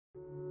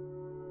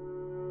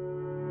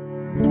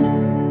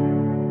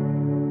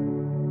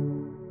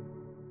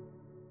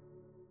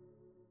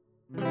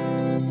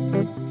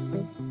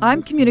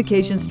I'm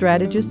communication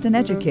strategist and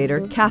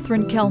educator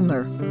Katherine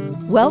Kellner.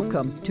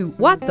 Welcome to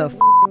What the F***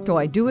 Do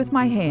I Do With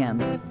My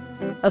Hands?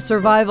 A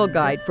survival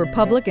guide for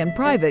public and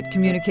private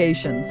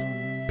communications.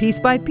 Piece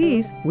by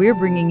piece, we're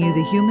bringing you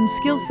the human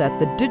skill set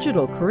the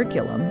digital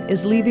curriculum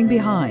is leaving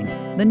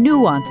behind, the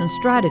nuance and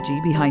strategy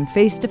behind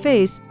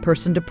face-to-face,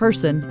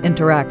 person-to-person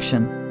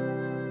interaction.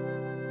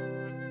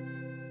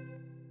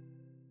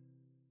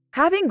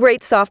 Having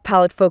great soft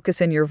palate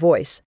focus in your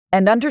voice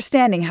and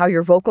understanding how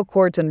your vocal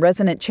cords and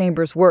resonant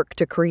chambers work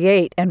to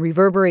create and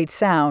reverberate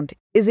sound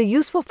is a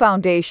useful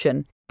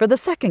foundation for the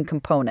second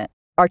component,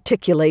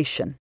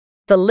 articulation.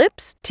 The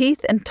lips,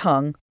 teeth, and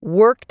tongue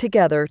work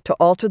together to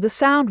alter the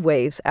sound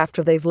waves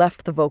after they've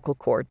left the vocal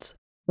cords.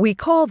 We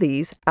call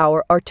these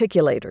our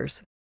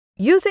articulators.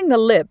 Using the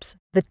lips,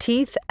 the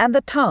teeth, and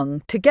the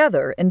tongue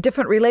together in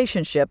different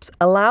relationships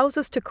allows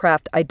us to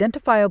craft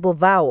identifiable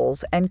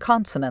vowels and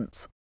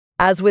consonants.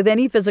 As with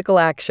any physical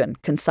action,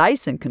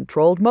 concise and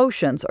controlled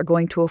motions are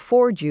going to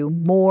afford you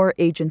more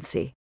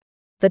agency.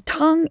 The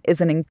tongue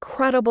is an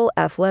incredible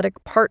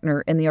athletic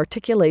partner in the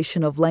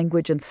articulation of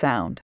language and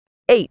sound.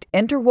 8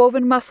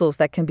 interwoven muscles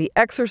that can be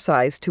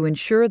exercised to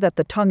ensure that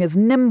the tongue is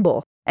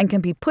nimble and can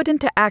be put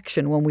into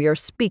action when we are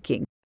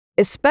speaking,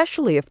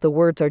 especially if the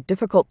words are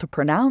difficult to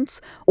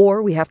pronounce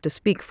or we have to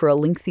speak for a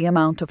lengthy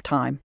amount of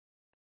time.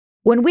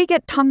 When we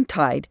get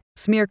tongue-tied,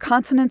 smear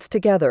consonants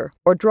together,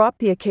 or drop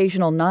the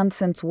occasional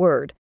nonsense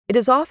word, it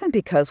is often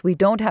because we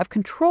don't have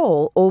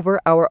control over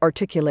our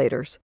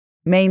articulators,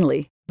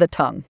 mainly the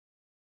tongue.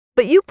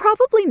 But you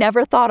probably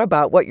never thought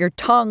about what your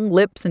tongue,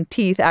 lips, and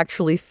teeth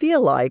actually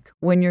feel like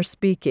when you're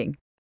speaking.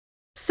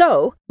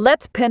 So,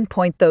 let's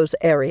pinpoint those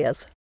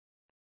areas.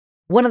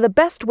 One of the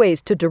best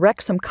ways to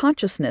direct some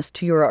consciousness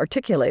to your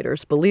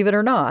articulators, believe it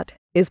or not,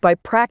 is by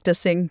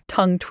practicing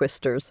tongue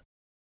twisters.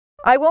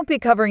 I won't be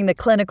covering the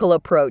clinical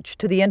approach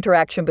to the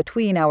interaction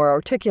between our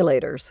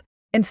articulators.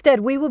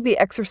 Instead, we will be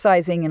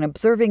exercising and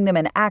observing them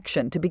in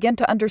action to begin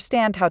to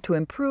understand how to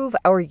improve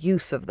our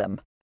use of them.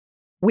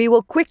 We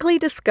will quickly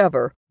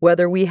discover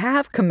whether we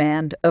have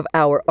command of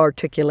our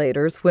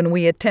articulators when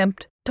we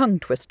attempt tongue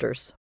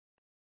twisters.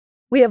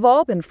 We have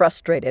all been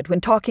frustrated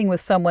when talking with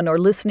someone or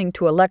listening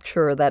to a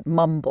lecturer that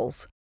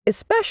mumbles,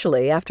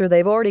 especially after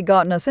they've already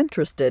gotten us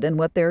interested in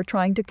what they're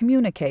trying to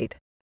communicate.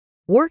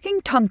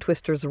 Working tongue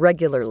twisters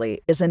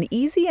regularly is an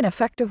easy and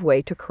effective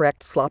way to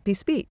correct sloppy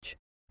speech,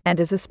 and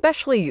is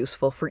especially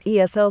useful for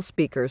ESL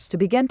speakers to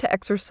begin to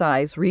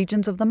exercise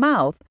regions of the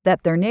mouth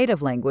that their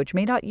native language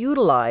may not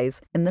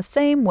utilize in the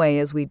same way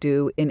as we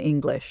do in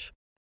English.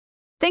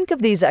 Think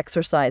of these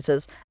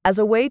exercises as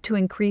a way to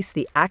increase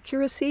the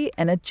accuracy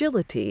and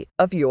agility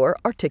of your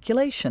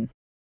articulation.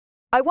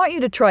 I want you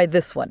to try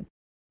this one,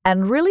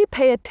 and really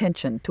pay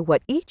attention to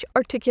what each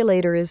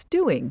articulator is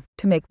doing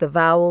to make the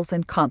vowels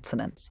and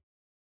consonants.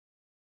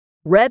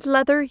 Red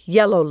leather,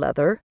 yellow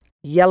leather,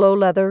 yellow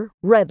leather,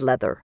 red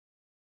leather.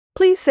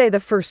 Please say the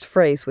first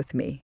phrase with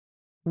me.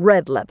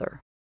 Red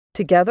leather.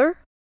 Together,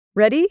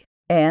 ready,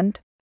 and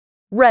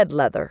red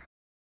leather.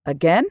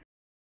 Again,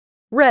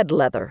 red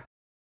leather.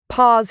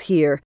 Pause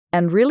here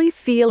and really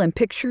feel and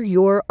picture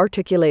your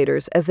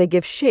articulators as they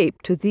give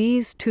shape to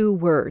these two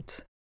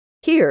words.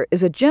 Here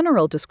is a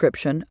general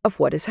description of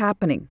what is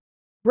happening.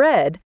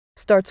 Red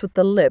starts with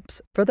the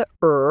lips for the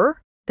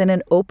then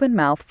an open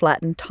mouth,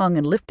 flattened tongue,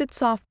 and lifted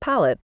soft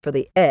palate for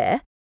the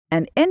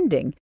and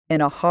ending in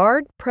a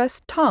hard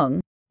pressed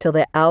tongue till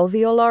the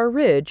alveolar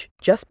ridge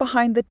just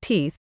behind the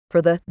teeth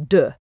for the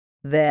d.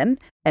 Then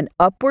an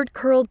upward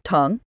curled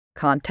tongue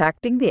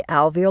contacting the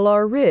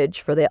alveolar ridge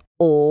for the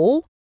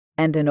ol,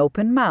 and an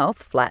open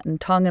mouth,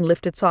 flattened tongue, and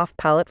lifted soft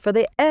palate for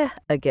the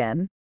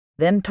again.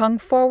 Then tongue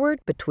forward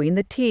between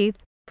the teeth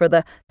for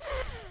the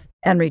th,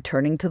 and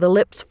returning to the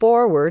lips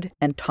forward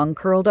and tongue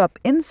curled up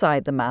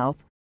inside the mouth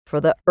for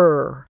the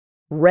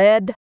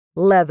red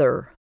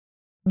leather.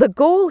 The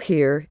goal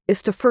here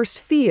is to first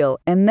feel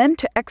and then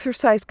to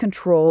exercise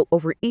control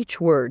over each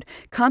word,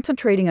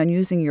 concentrating on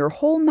using your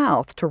whole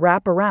mouth to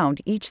wrap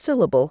around each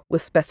syllable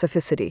with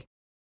specificity.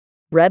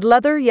 Red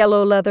leather,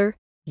 yellow leather,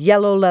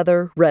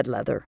 red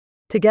leather.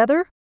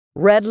 Together,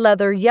 red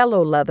leather,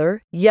 yellow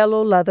leather,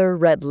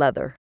 red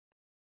leather.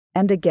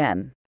 And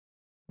again,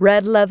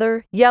 red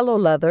leather, red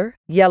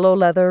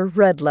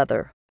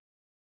leather.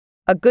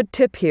 A good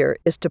tip here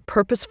is to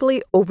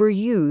purposefully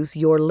overuse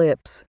your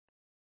lips.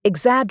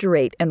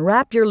 Exaggerate and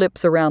wrap your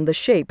lips around the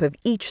shape of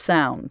each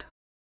sound.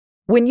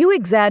 When you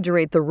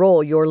exaggerate the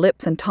role your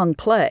lips and tongue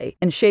play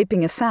in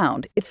shaping a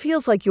sound, it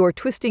feels like you're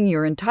twisting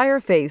your entire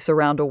face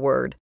around a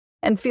word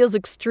and feels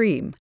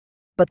extreme.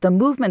 But the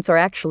movements are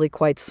actually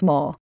quite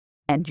small,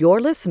 and your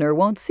listener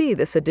won't see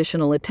this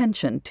additional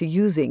attention to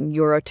using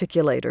your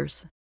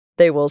articulators.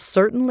 They will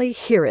certainly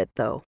hear it,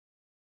 though.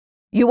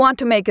 You want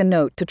to make a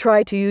note to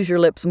try to use your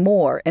lips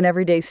more in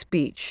everyday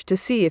speech to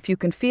see if you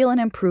can feel an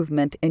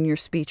improvement in your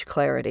speech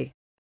clarity.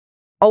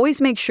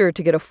 Always make sure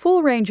to get a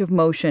full range of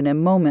motion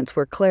in moments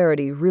where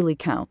clarity really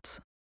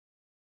counts.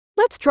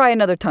 Let's try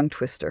another tongue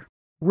twister.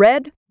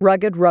 Red,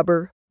 rugged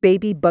rubber,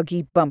 baby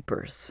buggy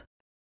bumpers.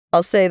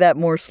 I'll say that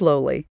more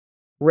slowly.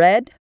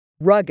 Red,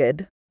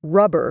 rugged,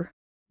 rubber,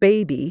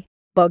 baby,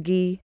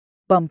 buggy,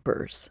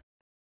 bumpers.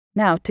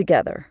 Now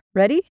together.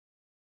 Ready?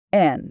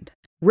 And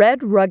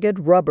red, rugged,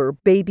 rubber,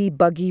 baby,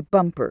 buggy,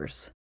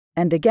 bumpers.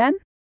 And again,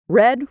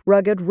 red,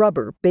 rugged,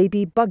 rubber,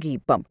 baby, buggy,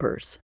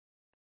 bumpers.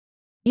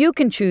 You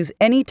can choose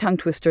any tongue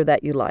twister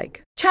that you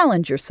like.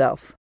 Challenge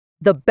yourself.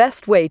 The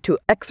best way to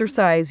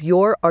exercise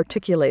your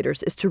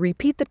articulators is to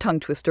repeat the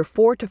tongue twister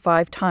 4 to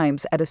 5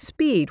 times at a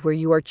speed where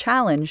you are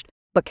challenged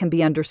but can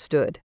be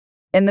understood.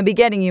 In the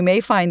beginning, you may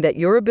find that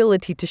your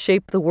ability to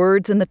shape the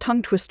words in the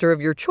tongue twister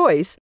of your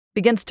choice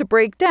begins to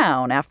break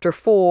down after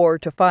 4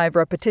 to 5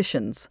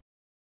 repetitions.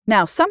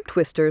 Now, some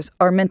twisters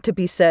are meant to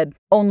be said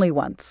only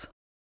once.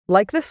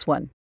 Like this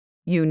one.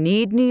 You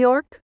need New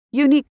York,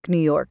 unique New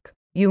York.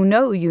 You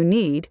know you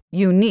need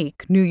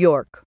unique New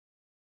York.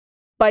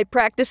 By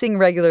practicing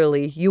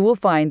regularly, you will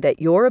find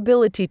that your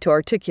ability to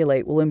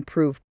articulate will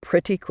improve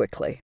pretty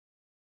quickly.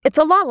 It's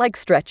a lot like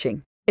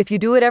stretching. If you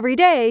do it every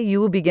day,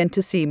 you will begin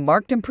to see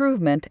marked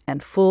improvement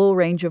and full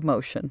range of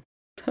motion.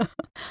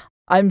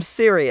 I'm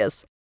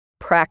serious.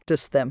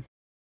 Practice them.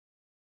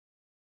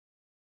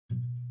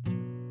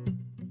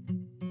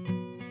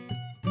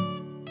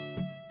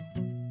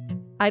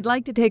 I'd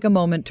like to take a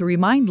moment to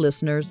remind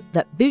listeners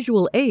that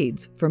visual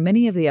aids for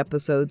many of the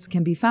episodes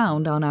can be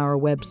found on our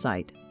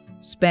website.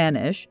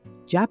 Spanish,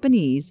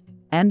 Japanese,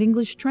 and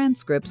English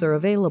transcripts are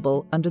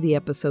available under the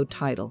episode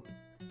title.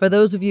 For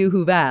those of you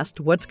who've asked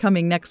what's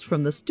coming next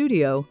from the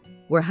studio,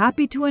 we're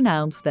happy to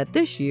announce that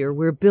this year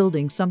we're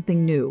building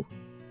something new.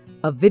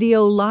 A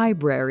video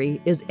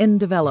library is in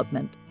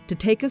development to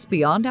take us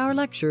beyond our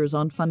lectures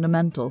on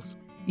fundamentals.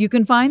 You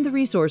can find the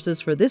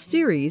resources for this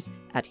series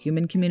at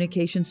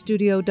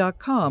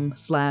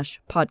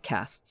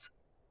humancommunicationstudio.com/podcasts.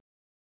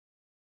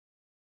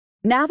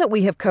 Now that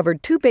we have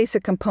covered 2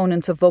 basic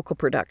components of vocal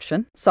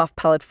production, soft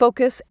palate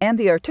focus and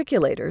the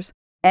articulators,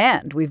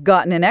 and we've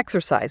gotten in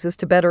exercises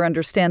to better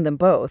understand them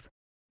both,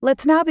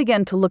 let's now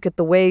begin to look at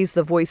the ways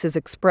the voice is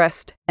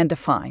expressed and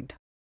defined.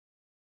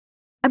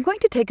 I'm going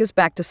to take us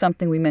back to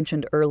something we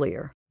mentioned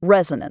earlier,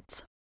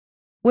 resonance.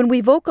 When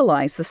we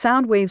vocalize, the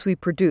sound waves we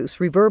produce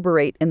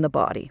reverberate in the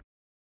body.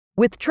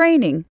 With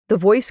training, the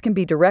voice can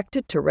be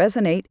directed to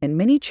resonate in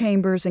many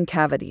chambers and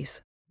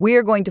cavities. We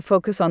are going to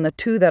focus on the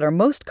 2 that are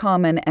most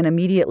common and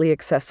immediately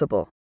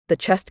accessible, the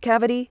chest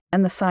cavity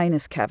and the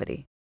sinus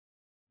cavity.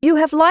 You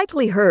have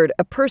likely heard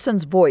a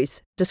person's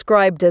voice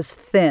described as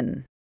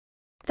thin.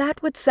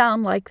 That would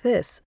sound like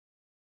this.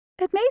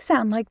 It may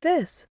sound like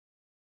this.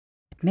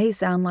 It may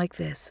sound like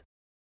this.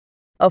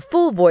 A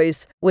full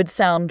voice would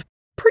sound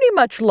pretty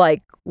much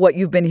like what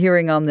you've been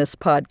hearing on this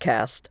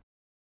podcast.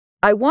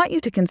 I want you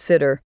to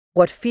consider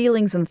what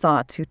feelings and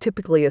thoughts you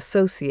typically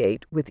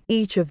associate with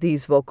each of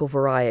these vocal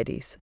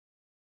varieties.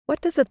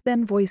 What does a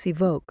thin voice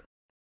evoke?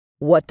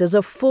 What does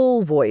a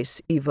full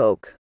voice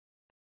evoke?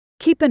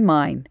 Keep in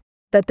mind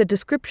that the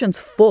descriptions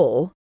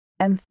full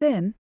and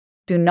thin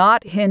do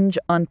not hinge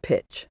on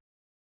pitch.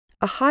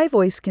 A high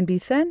voice can be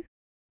thin.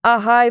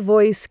 A high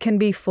voice can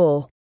be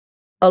full.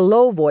 A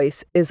low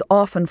voice is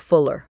often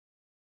fuller,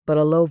 but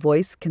a low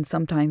voice can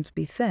sometimes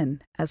be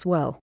thin as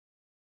well.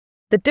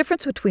 The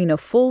difference between a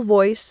full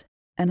voice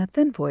and a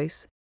thin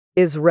voice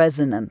is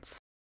resonance.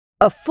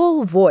 A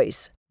full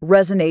voice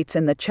resonates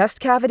in the chest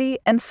cavity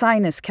and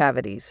sinus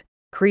cavities,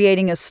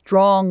 creating a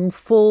strong,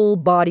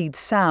 full-bodied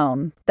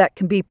sound that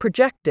can be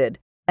projected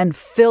and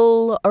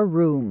fill a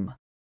room.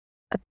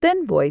 A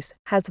thin voice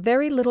has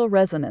very little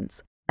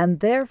resonance and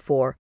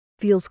therefore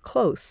feels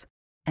close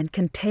and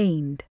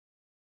contained.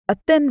 A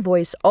thin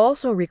voice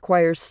also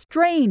requires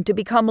strain to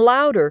become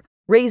louder,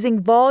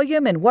 raising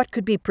volume in what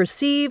could be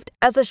perceived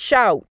as a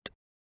shout.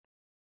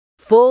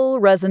 Full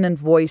resonant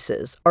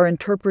voices are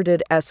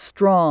interpreted as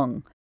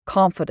strong,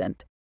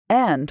 confident,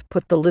 and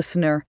put the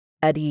listener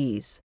at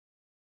ease.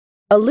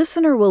 A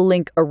listener will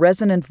link a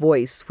resonant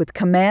voice with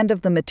command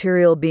of the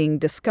material being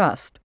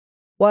discussed,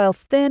 while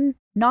thin,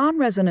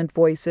 non-resonant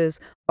voices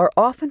are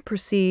often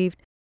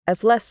perceived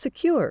as less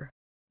secure,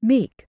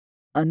 meek,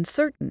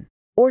 uncertain,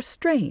 or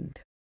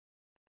strained.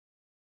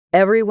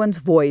 Everyone's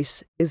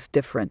voice is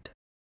different.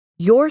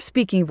 Your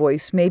speaking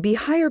voice may be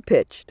higher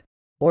pitched,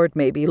 or it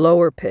may be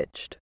lower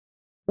pitched.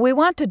 We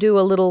want to do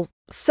a little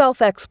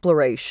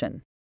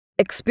self-exploration,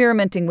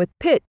 experimenting with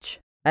pitch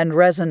and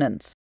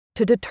resonance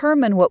to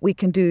determine what we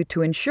can do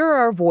to ensure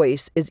our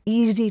voice is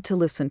easy to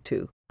listen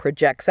to,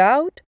 projects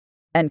out,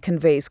 and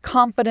conveys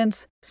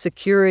confidence,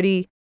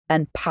 security,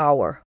 and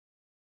power.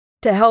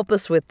 To help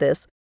us with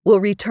this, we'll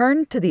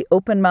return to the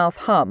open mouth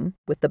hum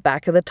with the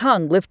back of the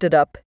tongue lifted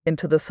up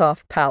into the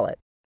soft palate.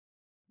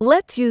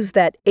 Let's use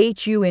that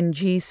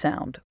H-U-N-G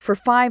sound for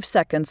 5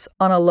 seconds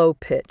on a low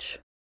pitch,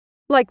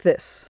 like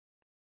this.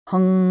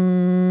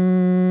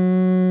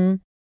 Hung.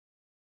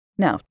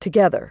 Now,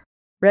 together.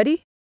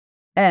 Ready?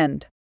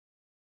 And.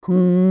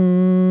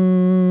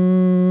 Hung.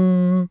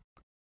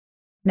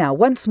 Now,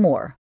 once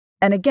more.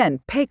 And again,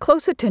 pay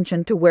close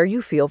attention to where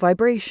you feel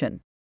vibration.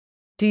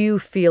 Do you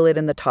feel it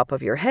in the top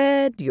of your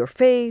head, your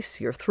face,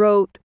 your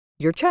throat,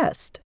 your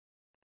chest?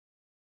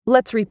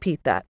 Let's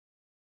repeat that.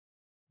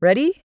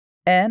 Ready?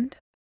 and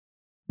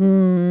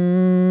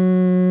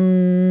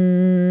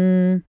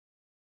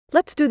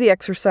Let's do the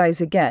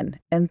exercise again,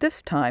 and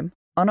this time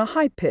on a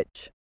high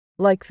pitch,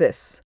 like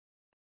this.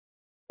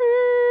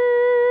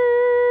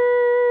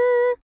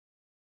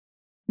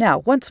 Now,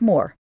 once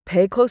more,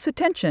 pay close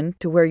attention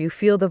to where you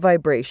feel the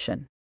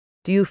vibration.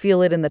 Do you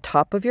feel it in the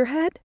top of your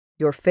head,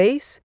 your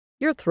face,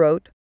 your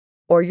throat,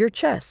 or your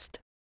chest?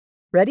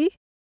 Ready?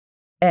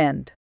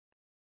 And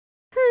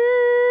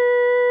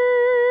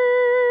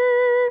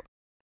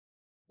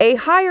a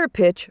higher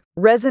pitch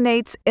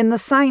resonates in the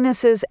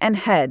sinuses and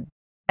head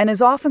and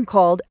is often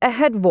called a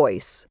head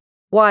voice,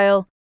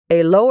 while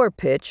a lower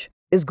pitch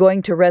is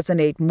going to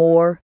resonate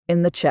more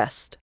in the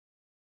chest.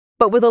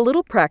 But with a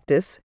little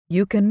practice,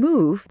 you can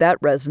move that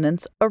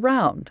resonance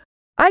around.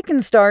 I can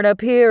start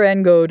up here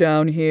and go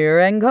down here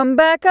and come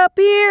back up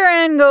here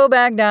and go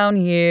back down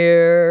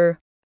here,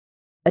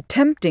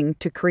 attempting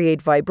to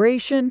create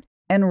vibration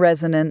and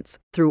resonance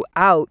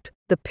throughout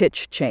the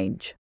pitch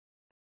change.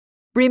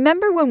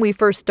 Remember when we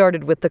first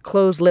started with the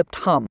closed-lipped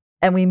hum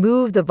and we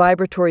moved the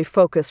vibratory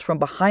focus from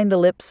behind the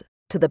lips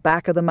to the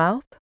back of the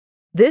mouth?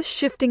 This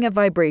shifting of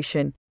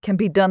vibration can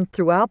be done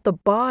throughout the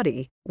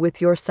body with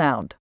your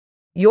sound.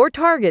 Your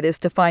target is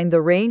to find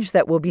the range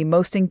that will be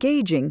most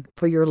engaging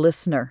for your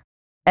listener.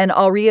 And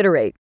I'll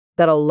reiterate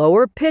that a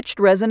lower-pitched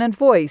resonant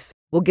voice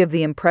will give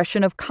the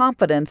impression of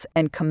confidence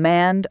and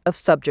command of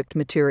subject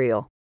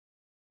material.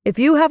 If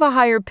you have a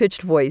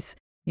higher-pitched voice,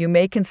 you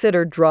may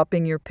consider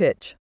dropping your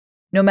pitch.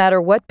 No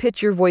matter what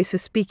pitch your voice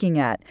is speaking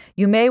at,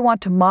 you may want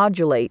to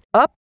modulate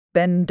up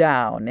and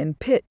down in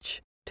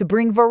pitch to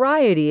bring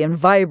variety and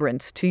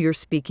vibrance to your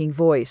speaking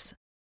voice.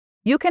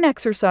 You can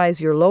exercise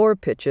your lower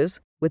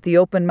pitches with the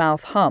open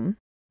mouth hum.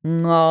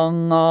 In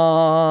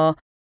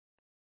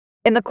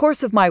the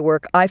course of my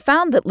work, I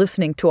found that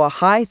listening to a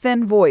high,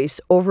 thin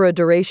voice over a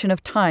duration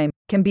of time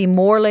can be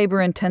more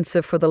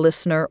labor-intensive for the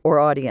listener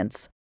or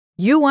audience.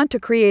 You want to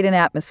create an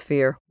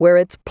atmosphere where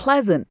it's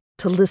pleasant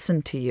to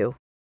listen to you.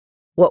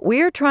 What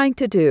we're trying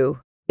to do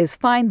is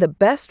find the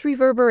best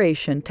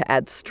reverberation to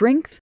add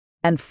strength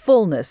and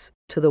fullness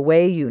to the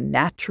way you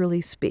naturally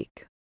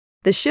speak.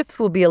 The shifts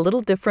will be a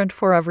little different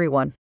for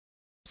everyone.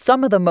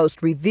 Some of the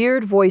most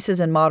revered voices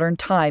in modern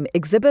time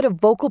exhibit a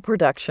vocal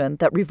production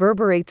that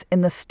reverberates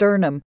in the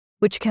sternum,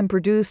 which can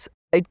produce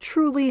a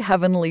truly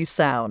heavenly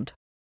sound.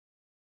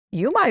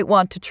 You might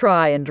want to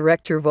try and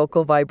direct your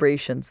vocal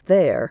vibrations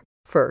there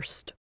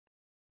first.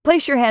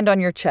 Place your hand on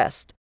your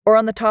chest or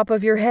on the top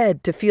of your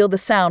head to feel the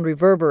sound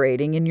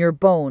reverberating in your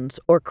bones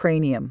or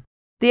cranium.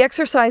 The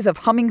exercise of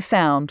humming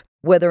sound,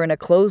 whether in a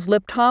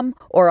closed-lipped hum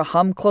or a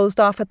hum closed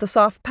off at the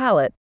soft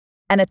palate,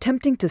 and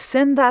attempting to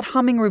send that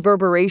humming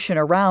reverberation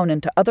around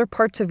into other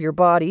parts of your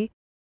body,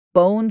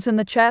 bones in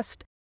the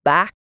chest,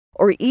 back,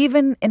 or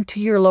even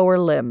into your lower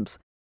limbs,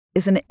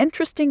 is an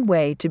interesting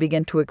way to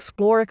begin to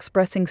explore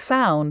expressing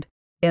sound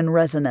in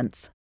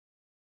resonance.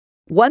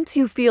 Once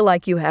you feel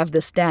like you have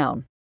this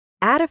down,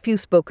 add a few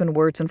spoken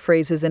words and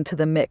phrases into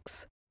the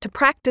mix to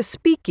practice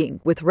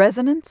speaking with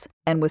resonance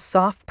and with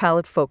soft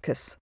palate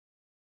focus.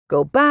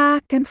 Go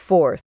back and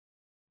forth,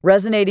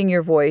 resonating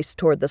your voice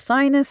toward the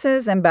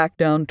sinuses and back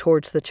down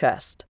towards the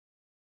chest.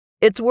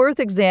 It's worth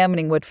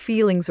examining what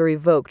feelings are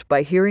evoked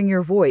by hearing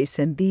your voice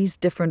in these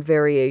different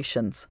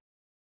variations.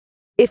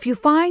 If you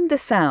find the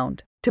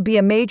sound to be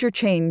a major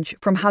change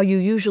from how you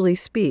usually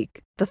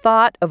speak, the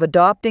thought of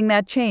adopting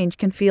that change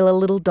can feel a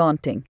little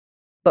daunting.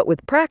 But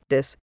with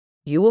practice,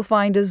 you will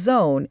find a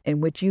zone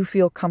in which you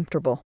feel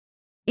comfortable.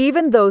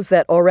 Even those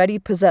that already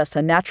possess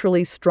a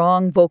naturally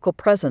strong vocal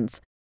presence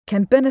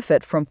can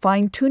benefit from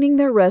fine-tuning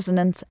their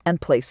resonance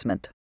and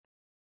placement.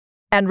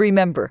 And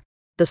remember,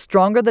 the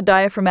stronger the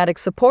diaphragmatic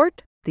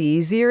support, the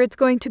easier it's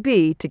going to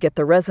be to get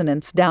the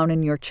resonance down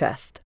in your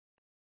chest.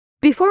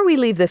 Before we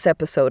leave this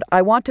episode,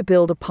 I want to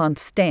build upon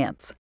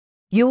stance.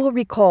 You will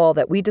recall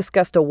that we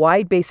discussed a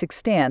wide basic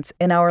stance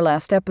in our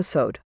last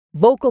episode.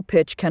 Vocal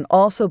pitch can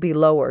also be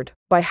lowered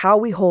by how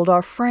we hold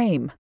our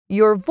frame.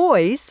 Your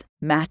voice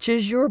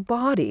matches your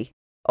body.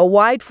 A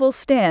wide full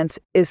stance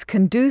is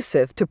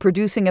conducive to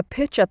producing a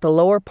pitch at the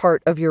lower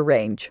part of your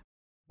range.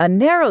 A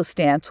narrow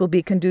stance will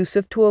be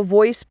conducive to a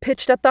voice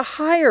pitched at the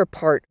higher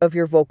part of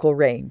your vocal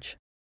range.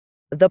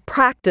 The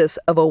practice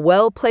of a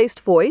well-placed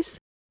voice,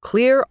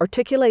 clear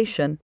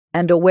articulation,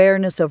 and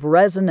awareness of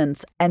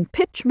resonance and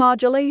pitch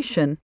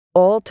modulation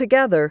all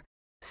together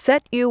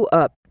set you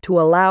up to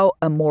allow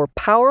a more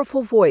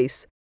powerful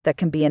voice that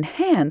can be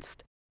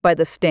enhanced by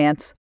the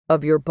stance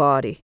of your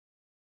body.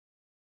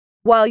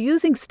 While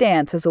using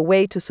stance as a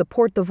way to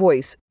support the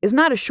voice is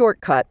not a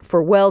shortcut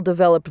for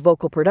well-developed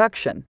vocal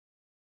production,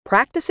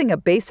 practicing a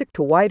basic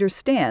to wider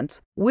stance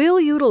will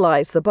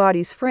utilize the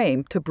body's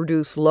frame to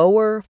produce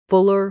lower,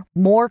 fuller,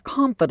 more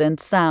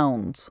confident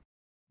sounds.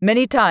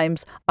 Many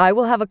times, I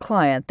will have a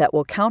client that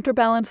will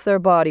counterbalance their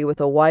body with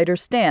a wider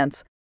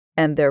stance,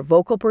 and their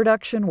vocal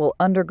production will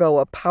undergo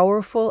a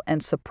powerful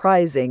and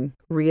surprising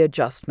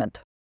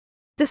readjustment.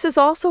 This is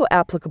also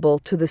applicable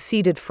to the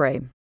seated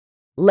frame.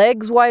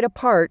 Legs wide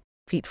apart,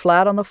 feet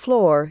flat on the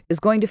floor, is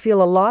going to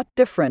feel a lot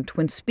different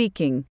when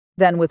speaking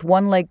then with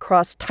one leg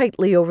crossed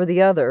tightly over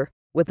the other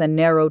with a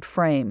narrowed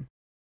frame.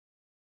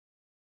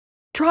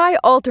 Try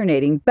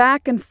alternating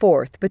back and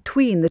forth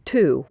between the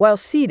two while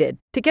seated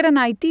to get an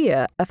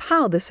idea of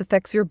how this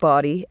affects your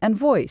body and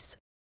voice.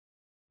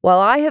 While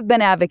I have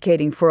been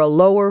advocating for a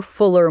lower,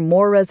 fuller,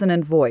 more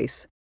resonant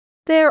voice,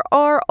 there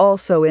are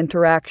also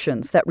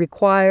interactions that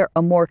require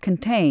a more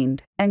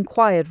contained and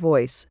quiet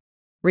voice.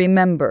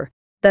 Remember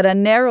that a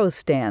narrow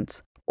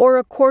stance or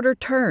a quarter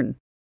turn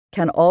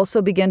can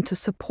also begin to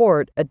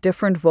support a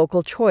different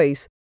vocal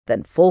choice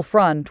than full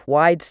front,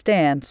 wide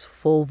stance,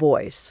 full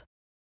voice.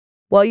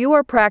 While you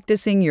are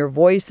practicing your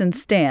voice and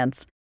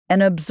stance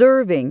and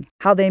observing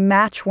how they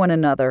match one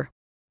another,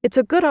 it's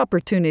a good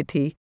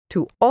opportunity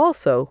to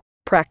also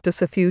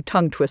practice a few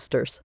tongue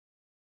twisters.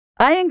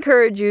 I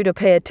encourage you to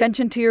pay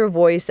attention to your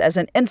voice as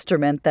an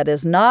instrument that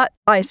is not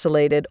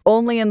isolated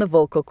only in the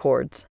vocal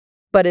cords,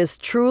 but is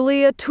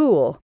truly a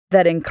tool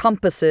that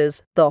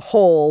encompasses the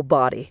whole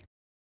body.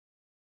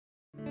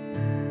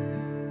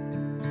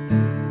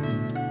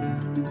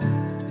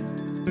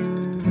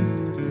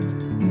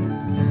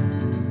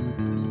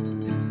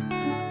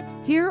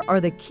 Here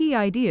are the key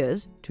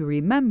ideas to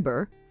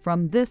remember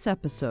from this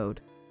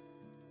episode.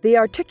 The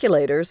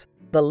articulators,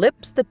 the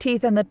lips, the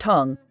teeth, and the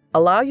tongue,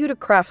 allow you to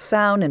craft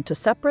sound into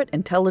separate,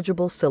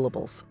 intelligible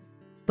syllables.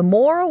 The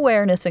more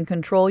awareness and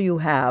control you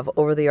have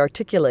over the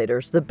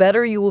articulators, the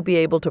better you will be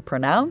able to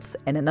pronounce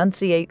and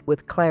enunciate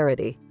with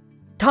clarity.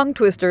 Tongue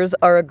twisters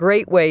are a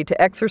great way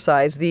to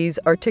exercise these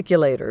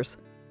articulators.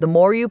 The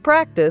more you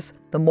practice,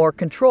 the more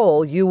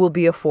control you will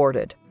be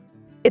afforded.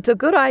 It's a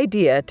good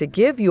idea to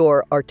give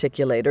your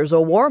articulators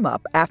a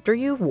warm-up after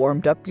you've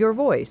warmed up your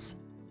voice.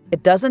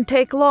 It doesn't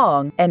take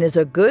long and is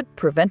a good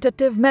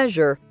preventative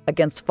measure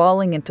against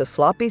falling into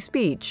sloppy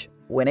speech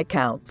when it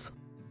counts.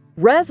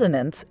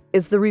 Resonance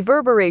is the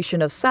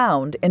reverberation of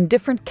sound in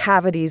different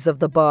cavities of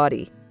the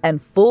body, and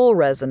full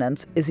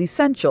resonance is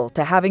essential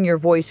to having your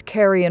voice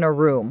carry in a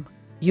room.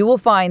 You will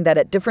find that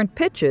at different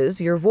pitches,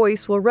 your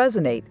voice will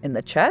resonate in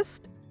the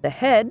chest, the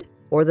head,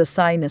 or the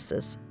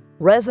sinuses.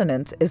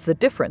 Resonance is the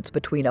difference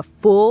between a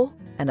full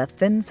and a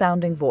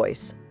thin-sounding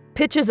voice.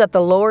 Pitches at the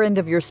lower end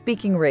of your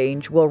speaking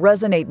range will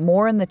resonate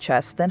more in the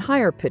chest than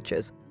higher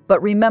pitches,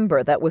 but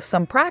remember that with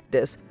some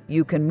practice,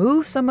 you can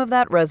move some of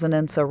that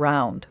resonance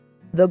around.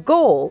 The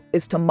goal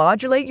is to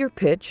modulate your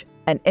pitch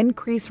and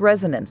increase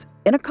resonance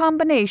in a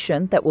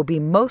combination that will be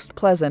most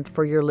pleasant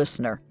for your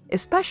listener,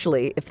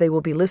 especially if they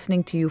will be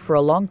listening to you for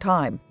a long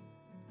time.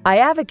 I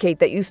advocate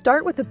that you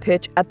start with a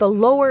pitch at the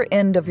lower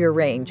end of your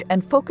range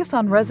and focus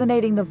on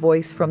resonating the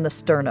voice from the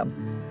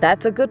sternum.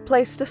 That's a good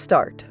place to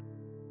start.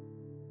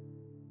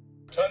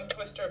 Tongue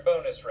twister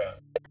bonus round.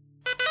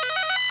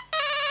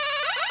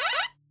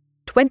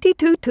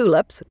 22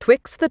 tulips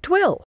twixt the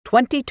twill.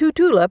 22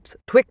 tulips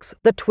twixt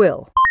the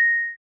twill.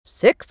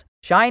 6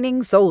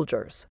 shining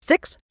soldiers.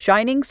 6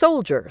 shining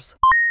soldiers.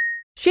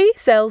 She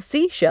sells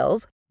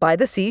seashells by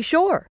the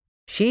seashore.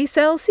 She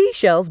sells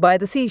seashells by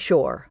the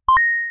seashore.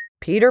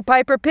 Peter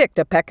Piper picked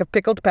a peck of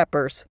pickled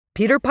peppers.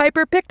 Peter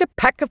Piper picked a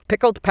peck of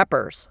pickled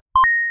peppers.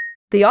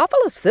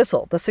 Theophilus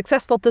Thistle, the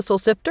successful thistle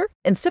sifter,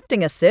 in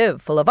sifting a sieve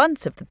full of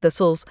unsifted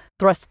thistles,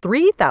 thrust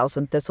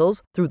 3,000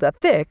 thistles through the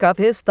thick of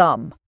his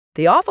thumb.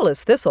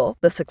 Theophilus Thistle,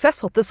 the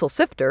successful thistle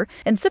sifter,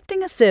 in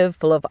sifting a sieve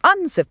full of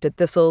unsifted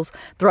thistles,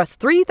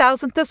 thrust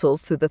 3,000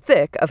 thistles through the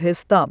thick of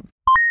his thumb.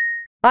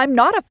 I'm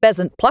not a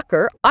pheasant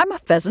plucker, I'm a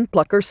pheasant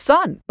plucker's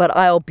son, but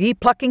I'll be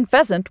plucking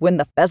pheasant when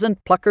the pheasant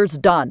plucker's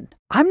done.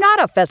 I'm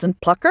not a pheasant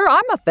plucker,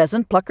 I'm a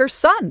pheasant plucker's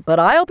son, but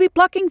I'll be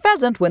plucking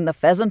pheasant when the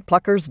pheasant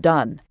plucker's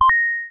done.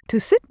 To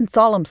sit in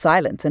solemn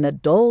silence in a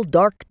dull,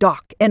 dark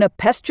dock, in a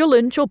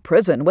pestilential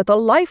prison with a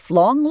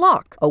lifelong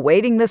lock,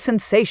 awaiting the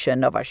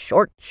sensation of a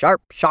short,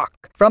 sharp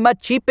shock from a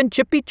cheap and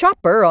chippy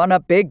chopper on a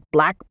big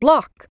black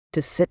block.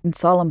 To sit in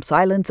solemn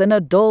silence in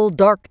a dull,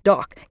 dark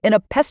dock, in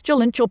a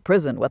pestilential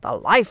prison with a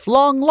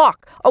lifelong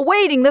lock,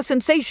 awaiting the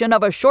sensation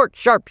of a short,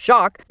 sharp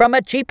shock from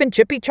a cheap and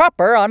chippy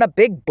chopper on a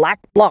big black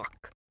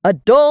block. A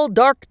dull,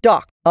 dark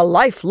dock, a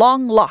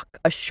lifelong lock,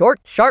 a short,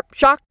 sharp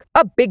shock,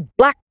 a big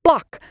black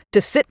block.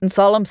 To sit in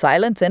solemn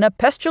silence in a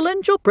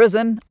pestilential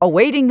prison,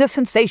 awaiting the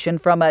sensation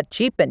from a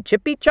cheap and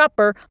chippy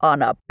chopper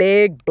on a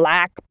big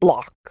black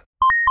block.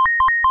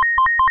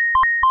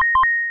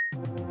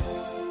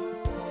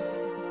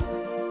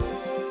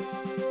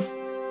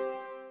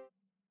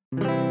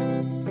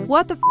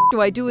 What the F***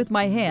 Do I Do With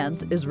My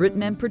Hands is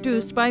written and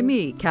produced by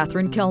me,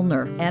 Catherine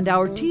Kellner, and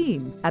our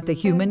team at the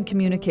Human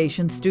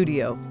Communication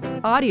Studio.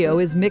 Audio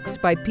is mixed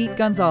by Pete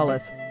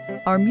Gonzalez.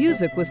 Our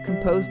music was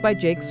composed by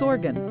Jake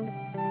Sorgan.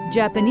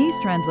 Japanese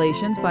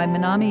translations by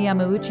Minami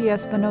Yamauchi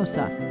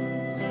Espinosa.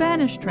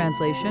 Spanish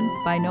translation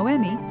by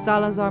Noemi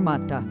Salazar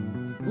Mata.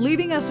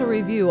 Leaving us a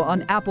review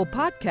on Apple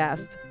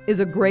Podcasts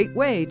is a great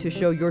way to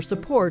show your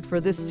support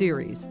for this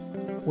series.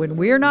 When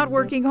we're not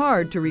working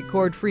hard to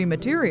record free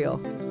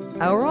material,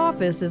 our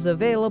office is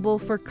available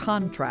for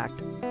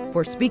contract,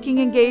 for speaking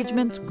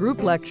engagements,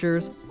 group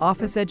lectures,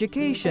 office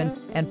education,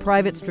 and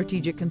private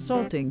strategic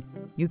consulting.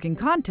 You can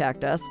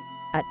contact us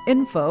at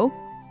info@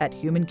 at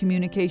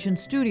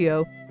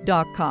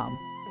humancommunicationstudio.com.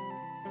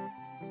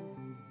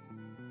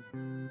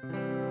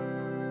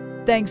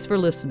 Thanks for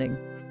listening.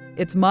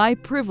 It's my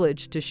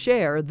privilege to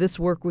share this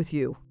work with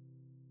you.